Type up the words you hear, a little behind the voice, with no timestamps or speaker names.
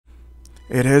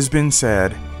It has been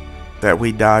said that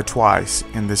we die twice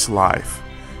in this life.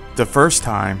 The first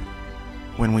time,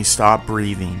 when we stop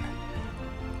breathing.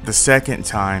 The second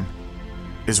time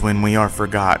is when we are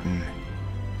forgotten.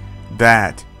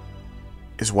 That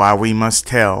is why we must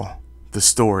tell the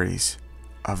stories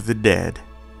of the dead.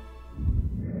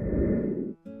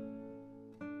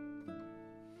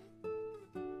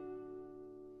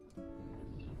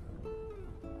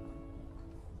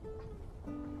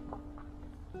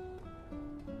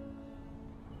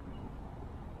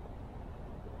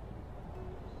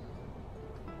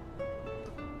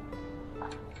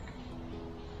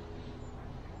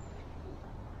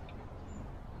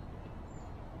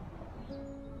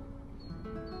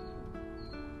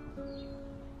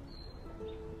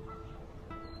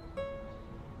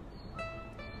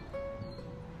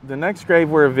 The next grave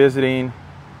we're visiting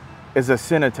is a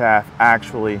cenotaph,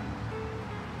 actually.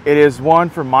 It is one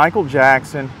for Michael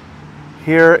Jackson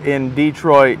here in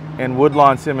Detroit in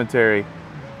Woodlawn Cemetery.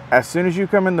 As soon as you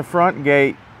come in the front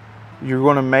gate, you're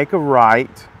going to make a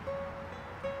right.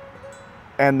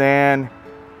 And then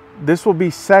this will be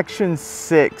section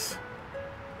 6.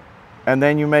 And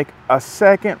then you make a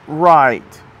second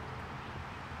right.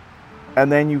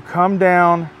 And then you come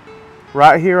down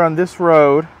right here on this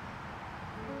road.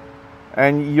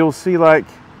 And you'll see like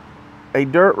a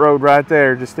dirt road right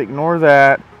there. Just ignore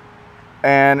that.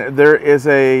 And there is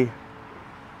a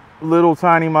little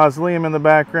tiny mausoleum in the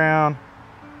background.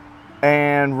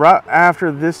 And right after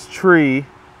this tree,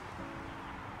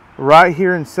 right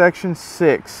here in section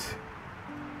 6,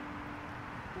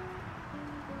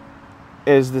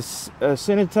 is the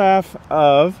cenotaph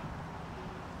of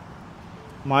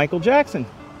Michael Jackson.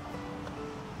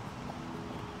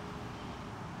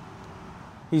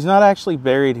 He's not actually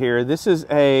buried here. This is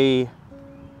a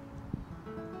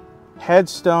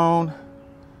headstone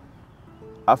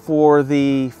for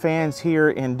the fans here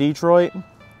in Detroit.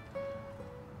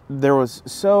 There was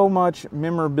so much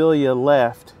memorabilia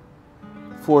left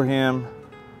for him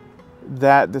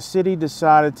that the city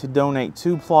decided to donate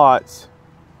 2 plots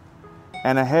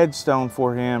and a headstone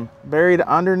for him. Buried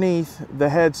underneath the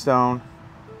headstone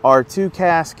are 2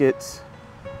 caskets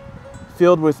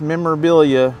filled with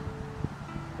memorabilia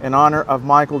in honor of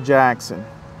Michael Jackson.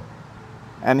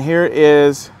 And here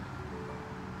is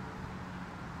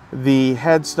the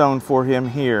headstone for him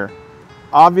here.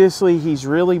 Obviously, he's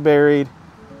really buried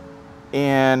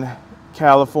in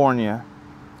California.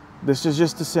 This is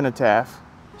just a cenotaph.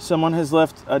 Someone has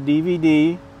left a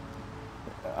DVD.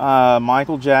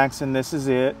 Michael Jackson, this is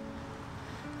it.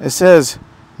 It says,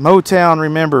 Motown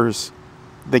remembers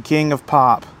the King of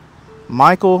Pop,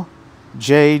 Michael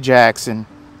J. Jackson.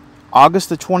 August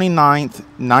the 29th,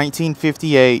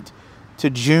 1958 to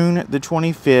June the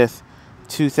 25th,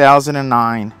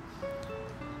 2009.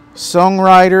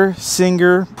 Songwriter,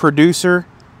 singer, producer,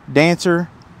 dancer,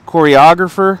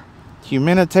 choreographer,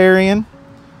 humanitarian,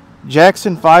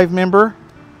 Jackson 5 member,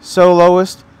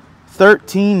 soloist,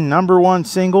 13 #1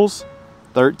 singles,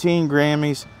 13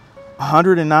 Grammys,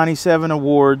 197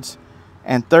 awards,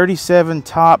 and 37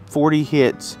 top 40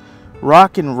 hits,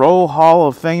 Rock and Roll Hall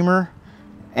of Famer,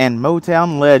 and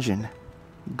Motown legend,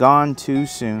 gone too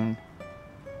soon.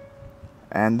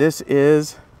 And this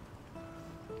is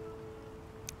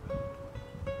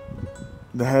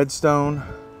the headstone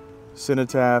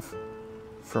cenotaph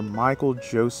for Michael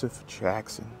Joseph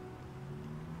Jackson.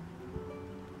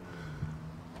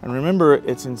 And remember,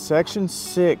 it's in section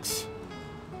 6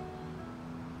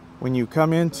 when you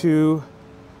come into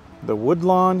the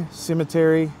Woodlawn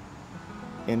Cemetery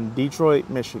in Detroit,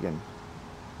 Michigan.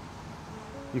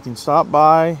 You can stop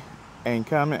by and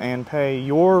come and pay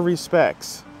your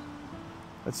respects.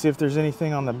 Let's see if there's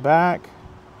anything on the back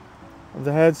of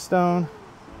the headstone.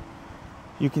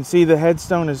 You can see the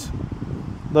headstone is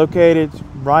located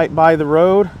right by the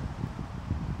road.